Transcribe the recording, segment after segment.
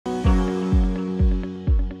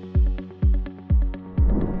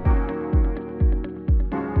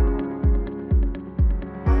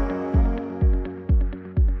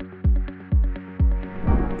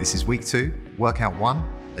This is week 2, workout 1.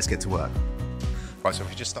 Let's get to work. Right, so if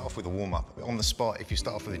we just start off with a warm-up on the spot, if you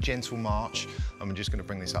start off with a gentle march, and we're just going to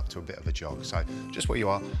bring this up to a bit of a jog. So just where you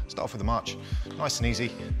are, start off with a march, nice and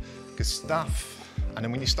easy, good stuff. And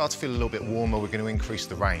then when you start to feel a little bit warmer, we're going to increase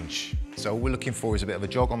the range. So all we're looking for is a bit of a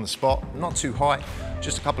jog on the spot, not too high,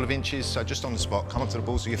 just a couple of inches, so just on the spot, come up to the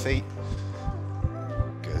balls of your feet.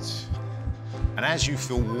 Good. And as you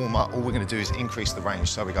feel warmer, all we're going to do is increase the range,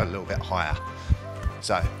 so we go a little bit higher.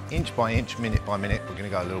 So inch by inch, minute by minute, we're going to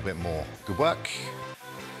go a little bit more. Good work.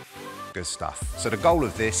 Good stuff. So the goal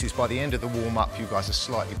of this is by the end of the warm-up, you guys are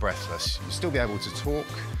slightly breathless. You'll still be able to talk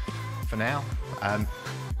for now,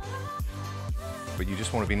 but you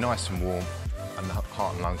just want to be nice and warm, and the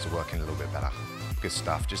heart and lungs are working a little bit better. Good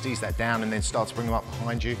stuff. Just ease that down and then start to bring them up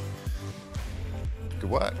behind you. Good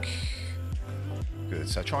work. Good.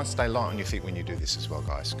 So try and stay light on your feet when you do this as well,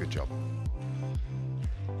 guys. Good job.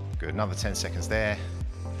 Good. Another 10 seconds there.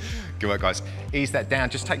 Good work, guys. Ease that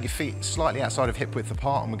down. Just take your feet slightly outside of hip width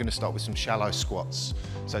apart, and we're going to start with some shallow squats.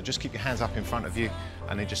 So just keep your hands up in front of you,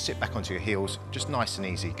 and then just sit back onto your heels. Just nice and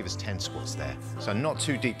easy. Give us 10 squats there. So not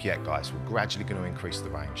too deep yet, guys. We're gradually going to increase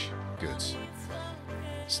the range. Good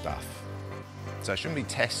stuff. So it shouldn't be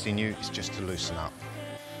testing you. It's just to loosen up.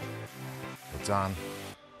 Well done.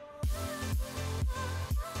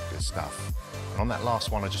 Good stuff. And on that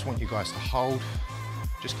last one, I just want you guys to hold.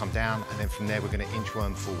 Just come down, and then from there we're going to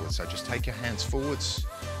inchworm forward. So just take your hands forwards,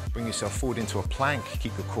 bring yourself forward into a plank,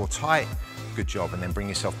 keep your core tight, good job, and then bring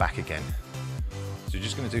yourself back again. So you're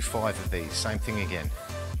just going to do 5 of these, same thing again.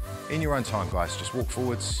 In your own time, guys, just walk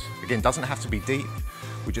forwards. Again, doesn't have to be deep,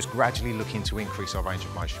 we're just gradually looking to increase our range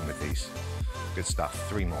of motion with these. Good stuff,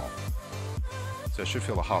 3 more. So I should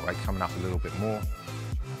feel the heart rate coming up a little bit more.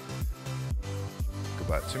 Good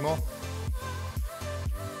work, 2 more.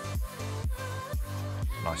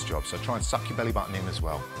 Nice job. So try and suck your belly button in as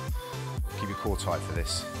well. Keep your core tight for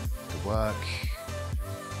this. Good work.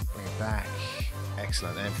 Bring it back.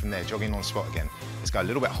 Excellent. And then from there, jogging on the spot again. Let's go a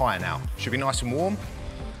little bit higher now. Should be nice and warm.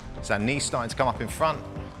 So knees starting to come up in front.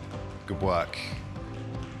 Good work.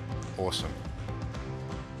 Awesome.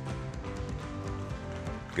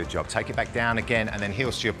 Good job. Take it back down again, and then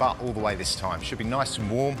heels to your butt all the way this time. Should be nice and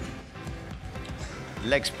warm.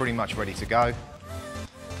 Legs pretty much ready to go.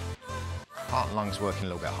 Heart and lungs working a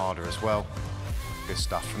little bit harder as well. Good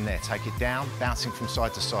stuff. From there, take it down, bouncing from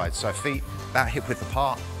side to side. So feet about hip width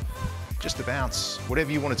apart, just a bounce.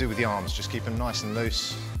 Whatever you want to do with the arms, just keep them nice and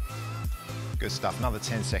loose. Good stuff. Another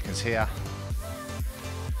 10 seconds here.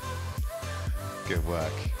 Good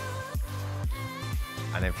work.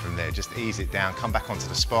 And then from there, just ease it down, come back onto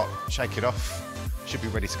the spot, shake it off. Should be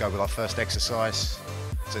ready to go with our first exercise.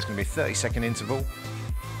 So it's going to be a 30-second interval.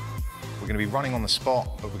 We're going to be running on the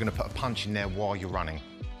spot, but we're going to put a punch in there while you're running.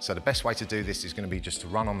 So the best way to do this is going to be just to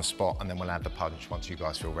run on the spot, and then we'll add the punch once you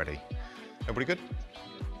guys feel ready. Everybody good?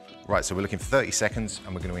 Right, so we're looking for 30 seconds,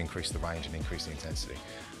 and we're going to increase the range and increase the intensity.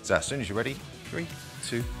 So as soon as you're ready, 3,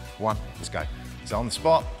 2, 1, let's go. So on the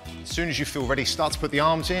spot, as soon as you feel ready, start to put the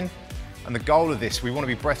arms in. And the goal of this, we want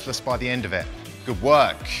to be breathless by the end of it. Good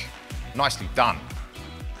work. Nicely done.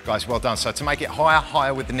 Guys, well done. So to make it higher,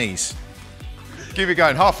 higher with the knees. Keep it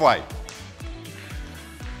going, halfway.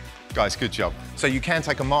 Guys, good job. So you can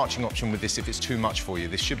take a marching option with this if it's too much for you.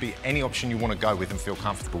 This should be any option you want to go with and feel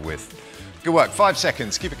comfortable with. Good work, 5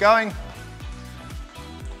 seconds, keep it going.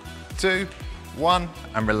 2, 1,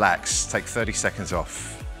 and relax. Take 30 seconds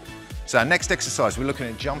off. So our next exercise, we're looking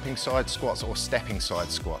at jumping side squats or stepping side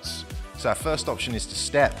squats. So our first option is to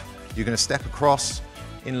step. You're going to step across,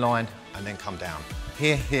 in line, and then come down.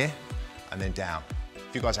 Here, here, and then down.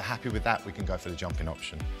 If you guys are happy with that, we can go for the jumping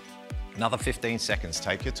option. Another 15 seconds,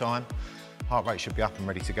 take your time. Heart rate should be up and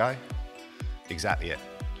ready to go. Exactly it.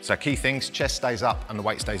 So key things, chest stays up and the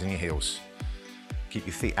weight stays in your heels. Keep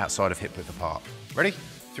your feet outside of hip width apart. Ready?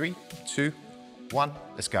 3, 2, 1,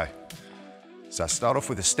 let's go. So start off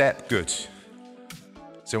with a step, good. So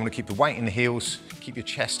you want to keep the weight in the heels, keep your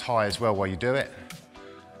chest high as well while you do it.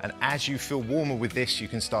 And as you feel warmer with this, you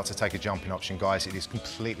can start to take a jumping option, guys. It is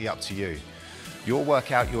completely up to you. Your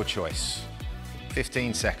workout, your choice.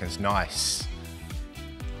 15 seconds, nice.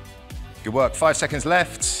 Good work, 5 seconds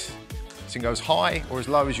left. So you can go as high or as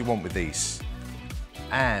low as you want with these.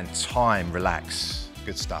 And time, relax,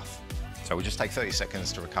 good stuff. So we'll just take 30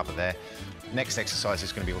 seconds to recover there. Next exercise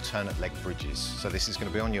is going to be alternate leg bridges. So this is going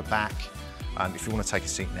to be on your back. If you want to take a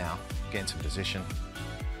seat now, get into position.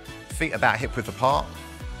 Feet about hip width apart.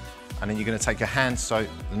 And then you're going to take your hands so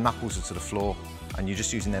the knuckles are to the floor, and you're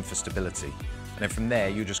just using them for stability. And then from there,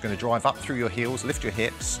 you're just going to drive up through your heels, lift your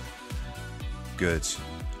hips. Good.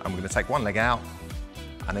 And we're going to take one leg out,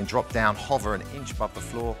 and then drop down, hover an inch above the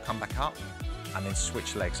floor, come back up, and then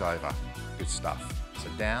switch legs over. Good stuff. So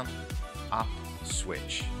down, up,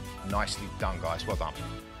 switch. Nicely done, guys, well done.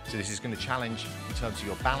 So this is going to challenge, in terms of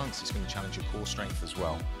your balance, it's going to challenge your core strength as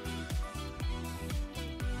well.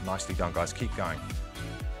 Nicely done, guys, keep going.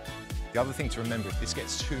 The other thing to remember, if this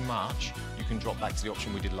gets too much, you can drop back to the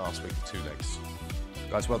option we did last week with 2 legs.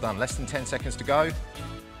 Guys, well done. Less than 10 seconds to go.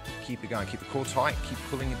 Keep it going, keep the core tight, keep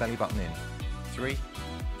pulling your belly button in. 3,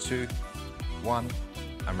 2, 1,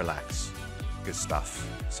 and relax. Good stuff.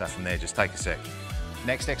 So from there, just take a sec.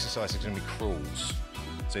 Next exercise is going to be crawls.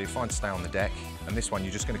 So you're fine to stay on the deck, and this one,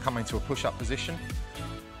 you're just going to come into a push-up position.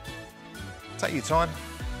 Take your time.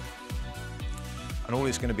 And all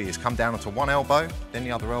it's going to be is come down onto one elbow, then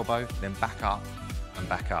the other elbow, then back up and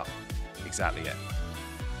back up. Exactly it.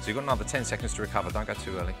 So you've got another 10 seconds to recover, don't go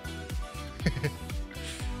too early.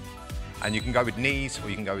 And you can go with knees or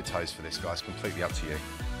you can go with toes for this, guys, completely up to you.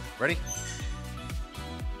 Ready?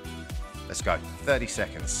 Let's go, 30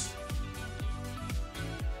 seconds.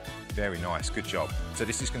 Very nice, good job. So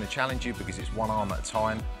this is going to challenge you because it's one arm at a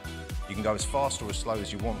time. You can go as fast or as slow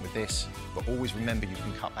as you want with this, but always remember you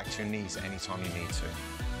can cut back to your knees at any time you need to.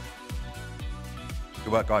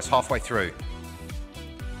 Good work, guys, halfway through.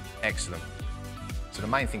 Excellent. So the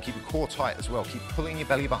main thing, keep your core tight as well. Keep pulling your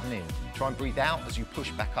belly button in. Try and breathe out as you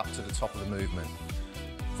push back up to the top of the movement.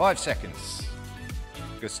 5 seconds.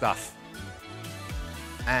 Good stuff.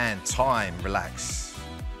 And time, relax.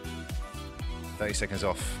 30 seconds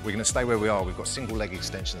off. We're going to stay where we are. We've got single leg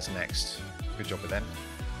extensions next. Good job with them.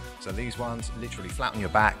 So these ones, literally flat on your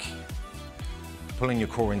back, pulling your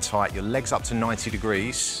core in tight, your legs up to 90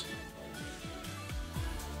 degrees.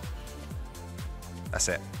 That's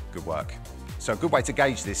it, good work. So a good way to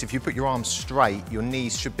gauge this, if you put your arms straight, your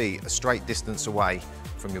knees should be a straight distance away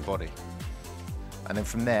from your body. And then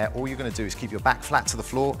from there, all you're going to do is keep your back flat to the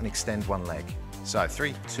floor and extend one leg. So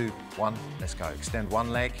 3, 2, 1, let's go. Extend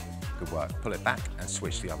one leg, good work. Pull it back and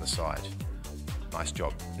switch the other side. Nice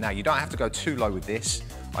job. Now you don't have to go too low with this.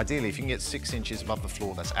 Ideally, if you can get 6 inches above the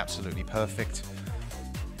floor, that's absolutely perfect.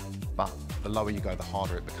 But the lower you go, the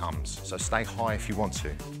harder it becomes. So stay high if you want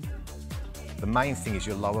to. The main thing is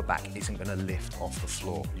your lower back isn't going to lift off the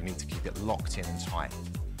floor. You need to keep it locked in and tight.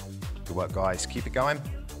 Good work, guys. Keep it going.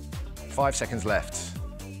 5 seconds left.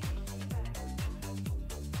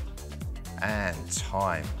 And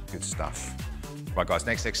time. Good stuff. Right, guys,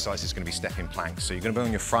 next exercise is going to be stepping planks. So you're going to be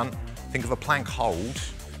on your front. Think of a plank hold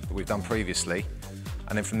that we've done previously.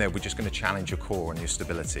 And then from there, we're just going to challenge your core and your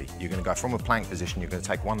stability. You're going to go from a plank position, you're going to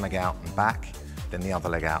take one leg out and back, then the other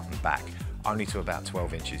leg out and back. Only to about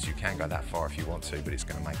 12 inches. You can go that far if you want to, but it's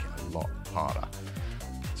going to make it a lot harder.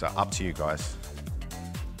 So up to you, guys.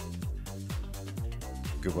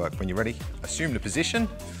 Good work. When you're ready, assume the position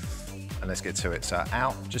and let's get to it. So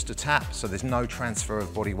out, just a tap, so there's no transfer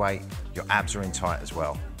of body weight. Your abs are in tight as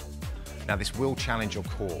well. Now this will challenge your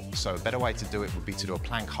core, so a better way to do it would be to do a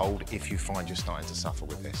plank hold if you find you're starting to suffer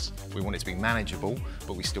with this. We want it to be manageable,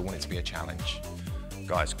 but we still want it to be a challenge.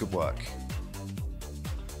 Guys, good work.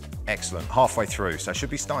 Excellent, halfway through. So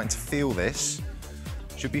should be starting to feel this.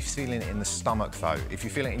 Should be feeling it in the stomach though. If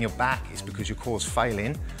you feel it in your back, it's because your core's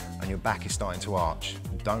failing and your back is starting to arch.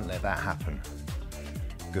 Don't let that happen.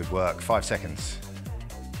 Good work, 5 seconds.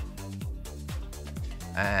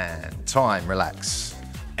 And time, relax.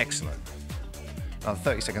 Excellent. Another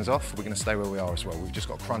 30 seconds off, we're going to stay where we are as well. We've just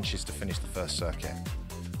got crunches to finish the first circuit.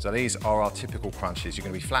 So these are our typical crunches. You're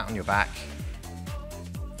going to be flat on your back.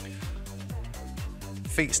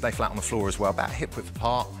 Feet stay flat on the floor as well, about hip width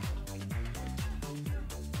apart.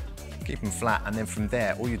 Keep them flat, and then from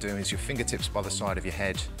there, all you're doing is your fingertips by the side of your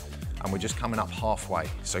head, and we're just coming up halfway.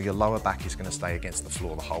 So your lower back is going to stay against the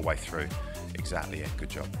floor the whole way through. Exactly it, good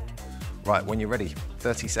job. Right, when you're ready,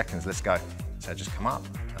 30 seconds, let's go. So just come up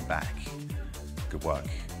and back. Good work.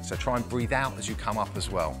 So try and breathe out as you come up as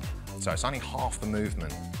well. So it's only half the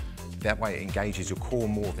movement. That way it engages your core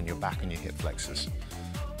more than your back and your hip flexors.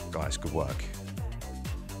 Guys, good work.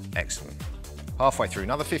 Excellent. Halfway through,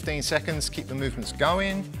 another 15 seconds. Keep the movements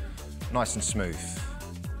going, nice and smooth.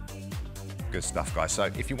 Good stuff, guys. So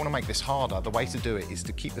if you want to make this harder, the way to do it is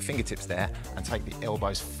to keep the fingertips there and take the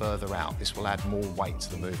elbows further out. This will add more weight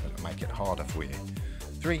to the movement and make it harder for you.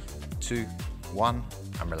 3, 2, 1,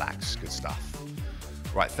 and relax. Good stuff.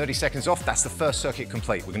 Right, 30 seconds off. That's the first circuit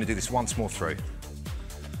complete. We're going to do this once more through.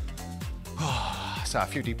 So a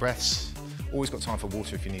few deep breaths. Always got time for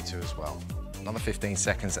water if you need to as well. Another 15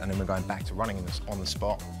 seconds, and then we're going back to running on the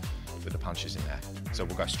spot with the punches in there. So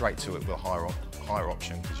we'll go straight to it with a higher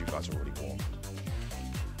option because you guys are already warm.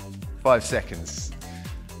 5 seconds.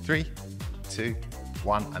 3, 2,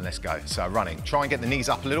 1, and let's go. So running. Try and get the knees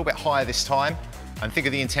up a little bit higher this time, and think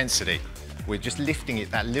of the intensity. We're just lifting it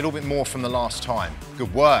that little bit more from the last time.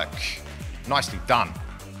 Good work. Nicely done.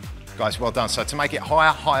 Guys, well done. So to make it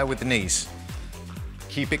higher, higher with the knees.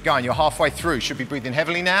 Keep it going. You're halfway through. Should be breathing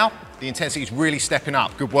heavily now. The intensity is really stepping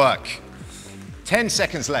up. Good work. 10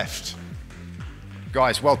 seconds left.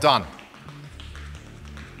 Guys, well done.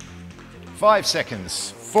 5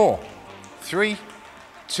 seconds. 4, 3,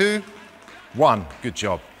 2, 1. Good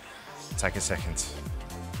job. Take a second.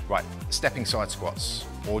 Right, stepping side squats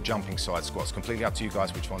or jumping side squats. Completely up to you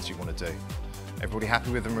guys which ones you want to do. Everybody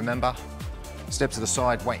happy with them, remember? Step to the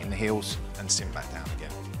side, weight in the heels, and sink back down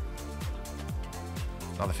again.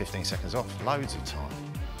 Another 15 seconds off, loads of time.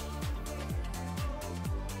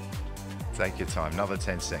 Take your time, another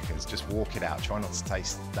 10 seconds. Just walk it out, try not to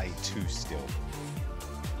stay too still.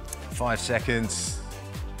 5 seconds.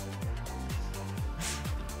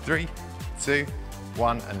 3, 2,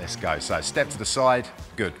 1, and let's go. So step to the side,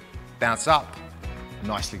 good. Bounce up,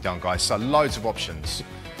 nicely done guys. So loads of options.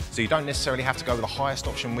 So you don't necessarily have to go with the highest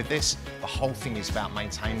option with this. The whole thing is about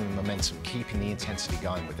maintaining the momentum, keeping the intensity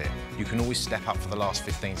going with it. You can always step up for the last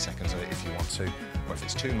 15 seconds of it if you want to, or if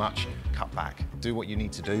it's too much, cut back. Do what you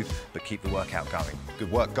need to do, but keep the workout going.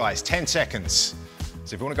 Good work guys, 10 seconds.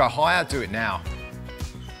 So if you want to go higher, do it now.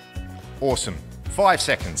 Awesome, 5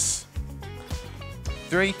 seconds.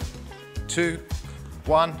 3, 2,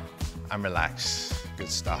 1, and relax. Good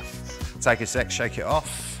stuff. Take a sec, shake it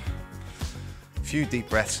off. A few deep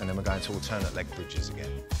breaths, and then we're going to alternate leg bridges again.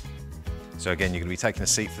 So again, you're going to be taking a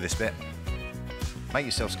seat for this bit. Make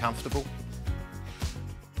yourselves comfortable.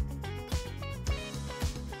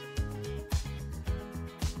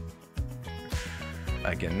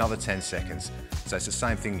 Again, another 10 seconds. So it's the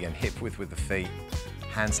same thing again, hip width with the feet,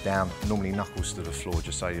 hands down, normally knuckles to the floor,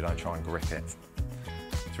 just so you don't try and grip it.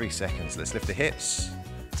 3 seconds, let's lift the hips.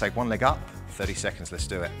 Take one leg up, 30 seconds, let's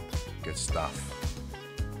do it. Good stuff.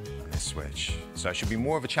 And then switch. So it should be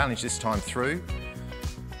more of a challenge this time through.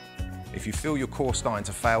 If you feel your core starting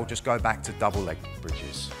to fail, just go back to double leg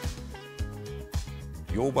bridges.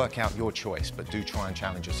 Your workout, your choice, but do try and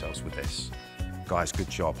challenge yourselves with this. Guys, good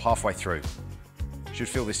job, halfway through. You should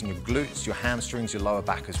feel this in your glutes, your hamstrings, your lower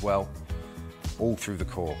back as well, all through the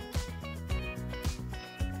core.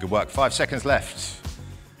 Good work, 5 seconds left.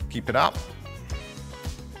 Keep it up.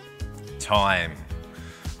 Time.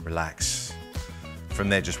 Relax. From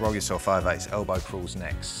there, just roll yourself over. It's elbow crawls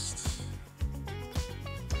next.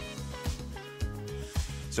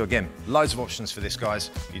 So again, loads of options for this, guys.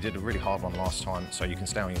 You did a really hard one last time, so you can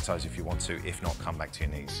stay on your toes if you want to. If not, come back to your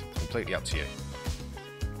knees. Completely up to you.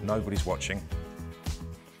 Nobody's watching.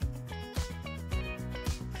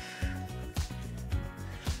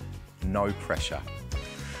 No pressure.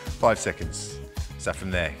 5 seconds. So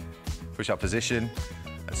from there, push up position.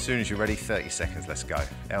 As soon as you're ready, 30 seconds, let's go.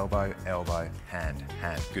 Elbow, elbow, hand,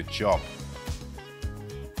 hand. Good job.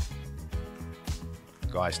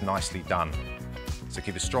 Guys, nicely done. So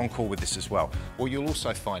keep a strong core with this as well. What you'll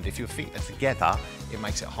also find, if your feet are together, it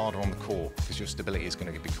makes it harder on the core because your stability is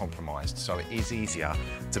going to be compromised. So it is easier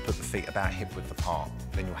to put the feet about hip width apart.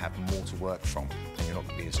 Then you'll have more to work from and you're not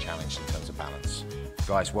going to be as challenged in terms of balance.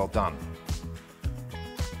 Guys, well done.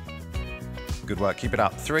 Good work, keep it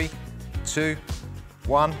up. 3, 2,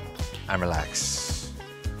 1, and relax.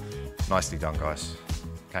 Nicely done, guys.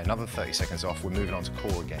 Okay, another 30 seconds off. We're moving on to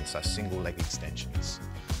core again, so single leg extensions.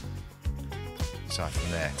 So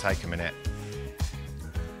from there, take a minute,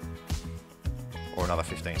 or another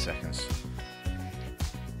 15 seconds.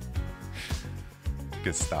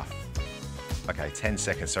 Good stuff. Okay, 10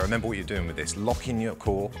 seconds. So remember what you're doing with this. Lock in your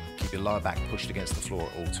core, keep your lower back pushed against the floor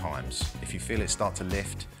at all times. If you feel it start to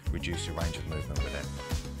lift, reduce your range of movement with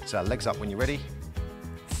it. So legs up when you're ready.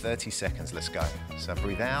 30 seconds, let's go. So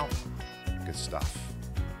breathe out, good stuff.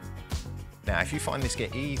 Now, if you find this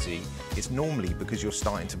get easy, it's normally because you're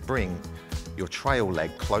starting to bring your trail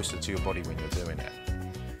leg closer to your body when you're doing it.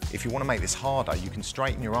 If you want to make this harder, you can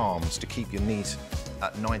straighten your arms to keep your knees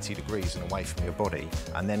at 90 degrees and away from your body,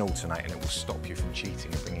 and then alternate, and it will stop you from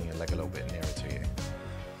cheating and bringing your leg a little bit nearer to you.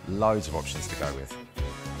 Loads of options to go with.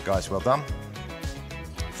 Guys, well done.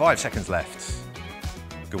 5 seconds left.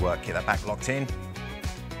 Good work, get that back locked in.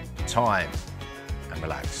 Time, and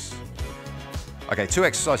relax. Okay, 2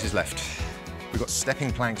 exercises left. We've got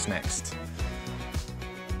stepping planks next.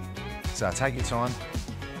 So take your time.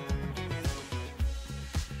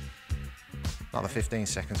 Another 15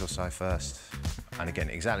 seconds or so first. And again,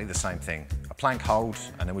 exactly the same thing. A plank hold,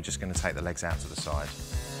 and then we're just going to take the legs out to the side.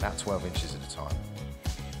 About 12 inches at a time.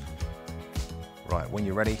 Right, when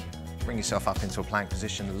you're ready, bring yourself up into a plank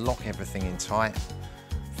position, lock everything in tight.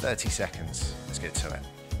 30 seconds. Let's get to it.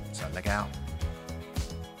 So leg out.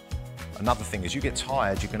 Another thing, as you get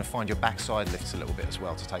tired, you're going to find your backside lifts a little bit as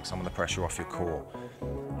well to take some of the pressure off your core.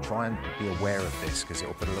 Try and be aware of this because it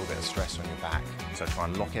will put a little bit of stress on your back. So try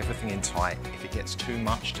and lock everything in tight. If it gets too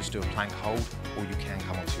much, just do a plank hold, or you can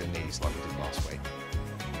come onto your knees like we did last week.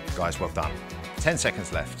 Guys, well done. 10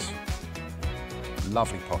 seconds left.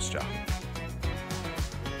 Lovely posture.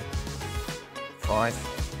 5,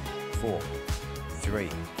 4, 3,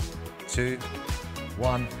 2,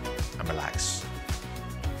 1, and relax.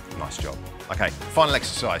 Nice job. Okay, final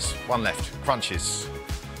exercise, one left, crunches.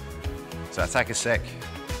 So take a sec,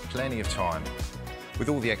 plenty of time. With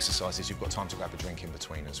all the exercises, you've got time to grab a drink in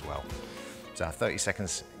between as well. So 30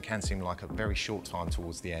 seconds can seem like a very short time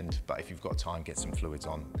towards the end, but if you've got time, get some fluids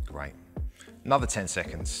on, great. Another 10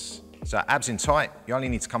 seconds. So abs in tight, you only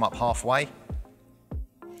need to come up halfway.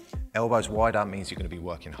 Elbows wider means you're going to be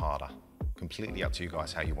working harder. Completely up to you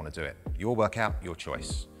guys how you want to do it. Your workout, your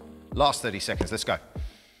choice. Last 30 seconds, let's go.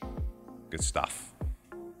 Good stuff.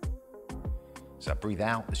 So breathe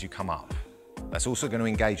out as you come up. That's also going to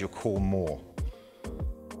engage your core more.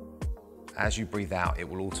 As you breathe out, it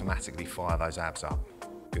will automatically fire those abs up.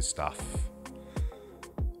 Good stuff.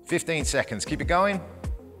 15 seconds, keep it going.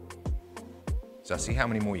 So see how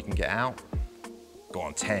many more you can get out. Go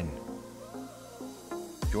on, 10.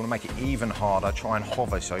 If you want to make it even harder, try and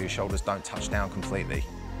hover so your shoulders don't touch down completely.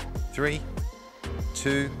 3,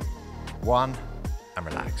 2, 1, and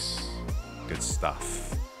relax. Good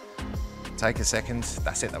stuff. Take a second.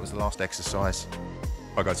 That's it, that was the last exercise.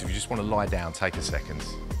 All right guys, if you just want to lie down, take a second.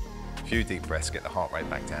 A few deep breaths, get the heart rate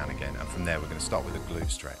back down again, and from there we're going to start with a glute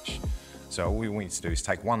stretch. So all we want you to do is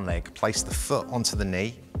take one leg, place the foot onto the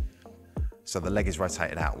knee, so the leg is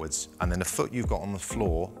rotated outwards, and then the foot you've got on the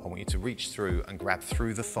floor, I want you to reach through and grab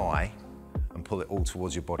through the thigh and pull it all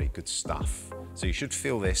towards your body. Good stuff. So you should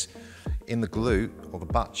feel this in the glute or the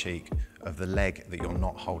butt cheek of the leg that you're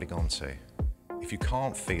not holding on to. If you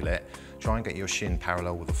can't feel it, try and get your shin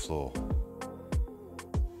parallel with the floor.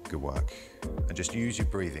 Good work. And just use your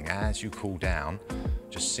breathing. As you cool down,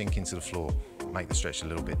 just sink into the floor. Make the stretch a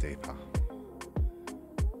little bit deeper.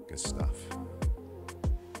 Good stuff.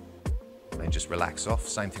 And then just relax off.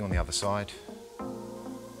 Same thing on the other side.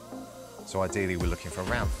 So ideally, we're looking for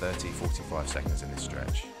around 30, 45 seconds in this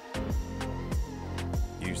stretch.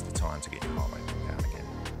 Use the time to get your heart rate down again.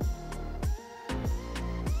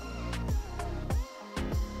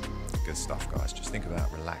 Good stuff, guys. Just think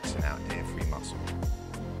about relaxing out every muscle.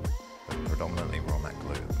 But predominantly, we're on that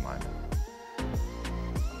glute at the moment.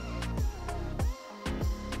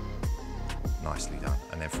 Nicely done.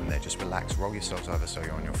 And then from there, just relax, roll yourselves over so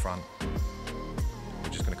you're on your front. We're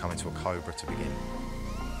just going to come into a cobra to begin.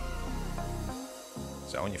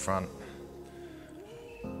 So on your front.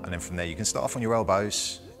 And then from there, you can start off on your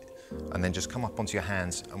elbows and then just come up onto your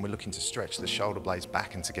hands, and we're looking to stretch the shoulder blades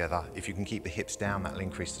back and together. If you can keep the hips down, that'll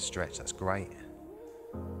increase the stretch, that's great.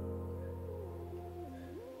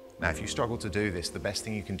 Now, if you struggle to do this, the best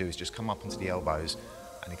thing you can do is just come up onto the elbows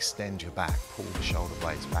and extend your back, pull the shoulder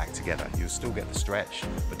blades back together. You'll still get the stretch,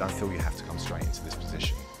 but don't feel you have to come straight into this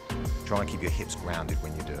position. Try and keep your hips grounded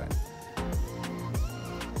when you do it.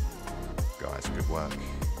 Guys, good work.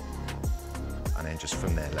 And then just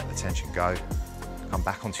from there, let the tension go. Come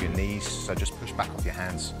back onto your knees, so just push back off your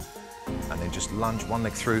hands and then just lunge one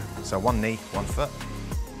leg through. So one knee, one foot.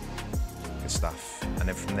 Good stuff. And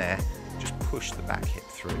then from there, just push the back hip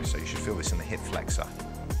through. So you should feel this in the hip flexor.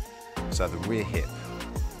 So the rear hip,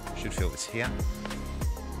 you should feel this here.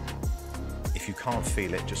 If you can't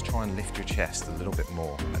feel it, just try and lift your chest a little bit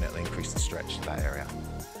more and it'll increase the stretch to that area.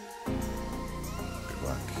 Good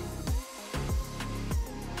work.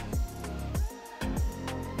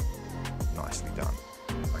 Nicely done.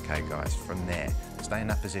 Okay guys, from there, stay in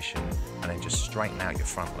that position and then just straighten out your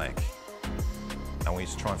front leg. I want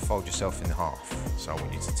you to try and fold yourself in half. So I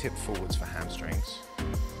want you to tip forwards for hamstrings.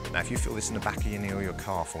 Now if you feel this in the back of your knee or your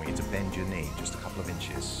calf, I want you to bend your knee just a couple of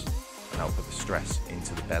inches and that'll put the stress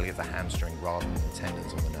into the belly of the hamstring rather than the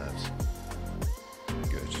tendons on the nerves.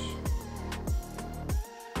 Good.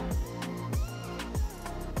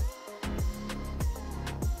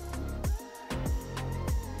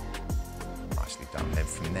 Nicely done. Then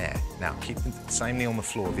from there, now keep the same knee on the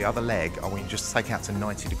floor. The other leg, I want you just to take out to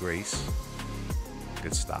 90 degrees.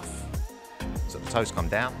 Good stuff. So the toes come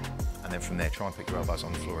down, and then from there, try and put your elbows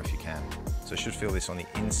on the floor if you can. So you should feel this on the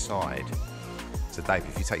inside. So Dave,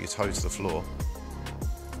 if you take your toes to the floor,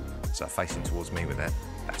 so facing towards me with it,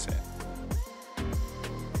 that's it.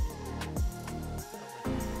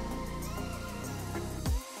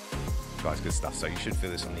 Guys, good stuff. So you should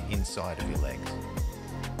feel this on the inside of your legs.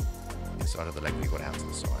 Inside of the leg we got out to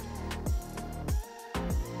the side.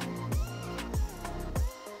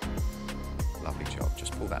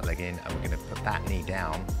 that leg in, and we're going to put that knee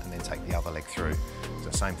down and then take the other leg through. So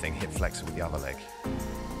same thing, hip flexor with the other leg.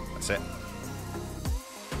 That's it.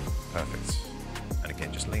 Perfect. And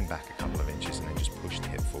again, just lean back a couple of inches and then just push the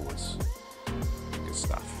hip forwards. Good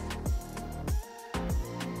stuff.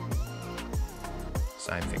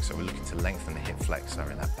 Same thing, so we're looking to lengthen the hip flexor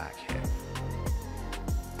in that back hip.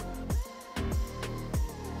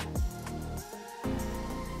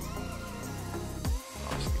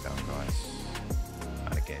 Nicely done, guys.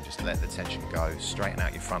 And again, just let the tension go, straighten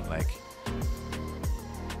out your front leg.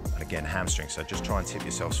 And again, hamstring, so just try and tip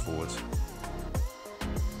yourselves forwards.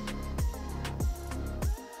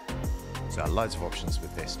 So loads of options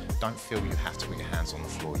with this. Don't feel you have to put your hands on the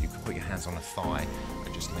floor. You can put your hands on a thigh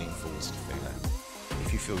and just lean forwards to feel it.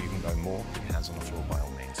 If you feel you can go more, put your hands on the floor by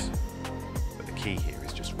all means. But the key here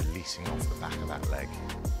is just releasing off the back of that leg.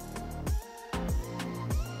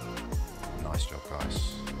 Nice job,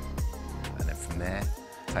 guys. And then from there,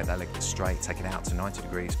 take that leg straight, take it out to 90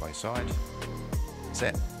 degrees by your side. That's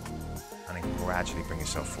it. And then gradually bring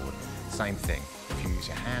yourself forward. Same thing. If you use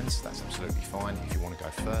your hands, that's absolutely fine. If you want to go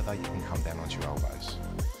further, you can come down onto your elbows.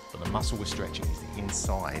 But the muscle we're stretching is the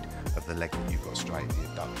inside of the leg that you've got straight, the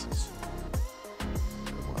adductors.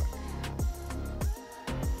 Good work.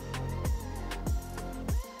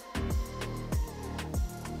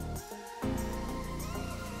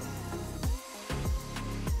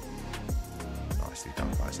 Nicely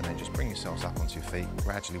done, guys. And then just bring yourselves up onto your feet,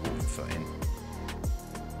 gradually walk the foot in.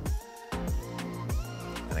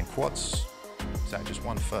 And then quads. So just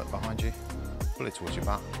one foot behind you, pull it towards your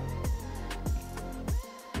butt.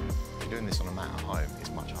 If you're doing this on a mat at home,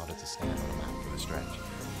 it's much harder to stand on a mat for the stretch.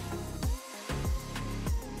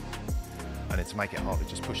 And then to make it harder,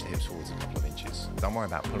 just push the hips forwards a couple of inches. Don't worry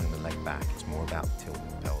about pulling the leg back, it's more about tilting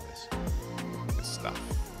the pelvis. Good stuff.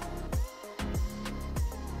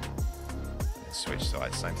 And then switch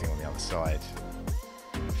sides, same thing on the other side.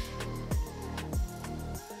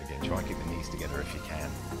 Again, try and keep the knees together if you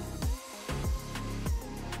can.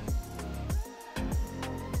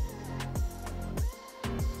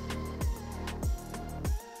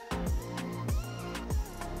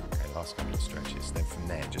 Last couple of stretches. Then from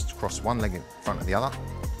there, just cross one leg in front of the other.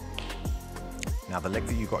 Now the leg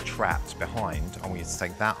that you've got trapped behind, I want you to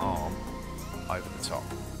take that arm over the top.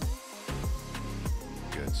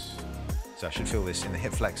 Good. So I should feel this in the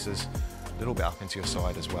hip flexors, a little bit up into your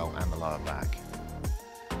side as well, and the lower back.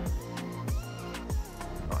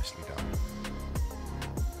 Nicely done.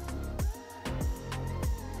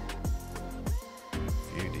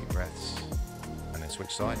 A few deep breaths, and then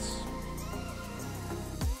switch sides.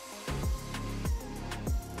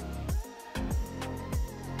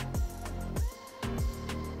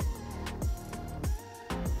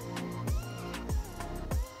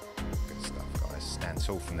 Stand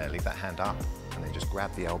tall from there, leave that hand up, and then just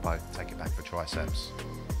grab the elbow, take it back for triceps.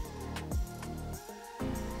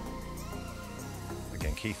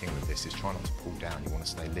 Again, key thing with this is try not to pull down. You want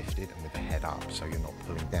to stay lifted and with the head up, so you're not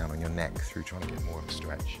pulling down on your neck through trying to get more of a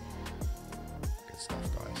stretch. Good stuff,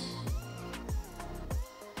 guys.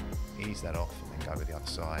 Ease that off and then go with the other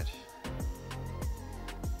side.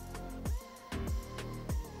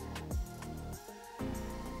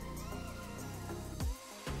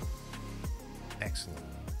 Excellent,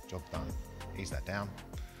 job done. Ease that down,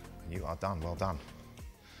 and you are done, well done.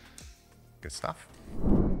 Good stuff.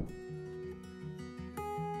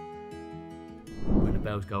 When the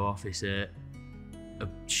bells go off, it's a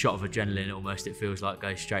shot of adrenaline almost. It feels like it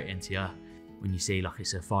goes straight into you. When you see like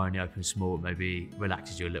it's a fire in the open small, it maybe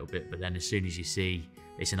relaxes you a little bit, but then as soon as you see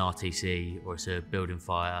it's an RTC or it's a building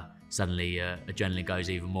fire, suddenly adrenaline goes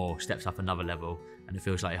even more, steps up another level, and it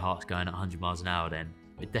feels like your heart's going at 100 miles an hour then.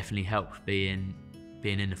 It definitely helps being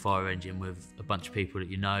in the fire engine with a bunch of people that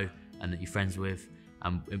you know and that you're friends with.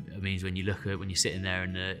 And it means when you're sitting there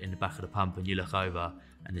in the back of the pump and you look over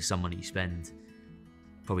and there's someone that you spend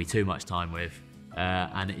probably too much time with,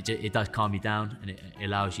 and it does calm you down, and it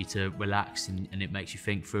allows you to relax, and it makes you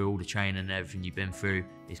think through all the training and everything you've been through.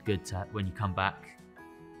 It's good to, when you come back,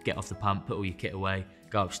 get off the pump, put all your kit away,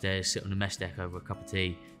 go upstairs, sit on the mess deck over a cup of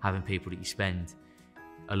tea, having people that you spend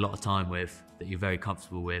a lot of time with, that you're very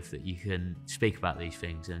comfortable with, that you can speak about these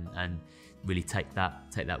things and really take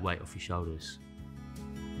that weight off your shoulders.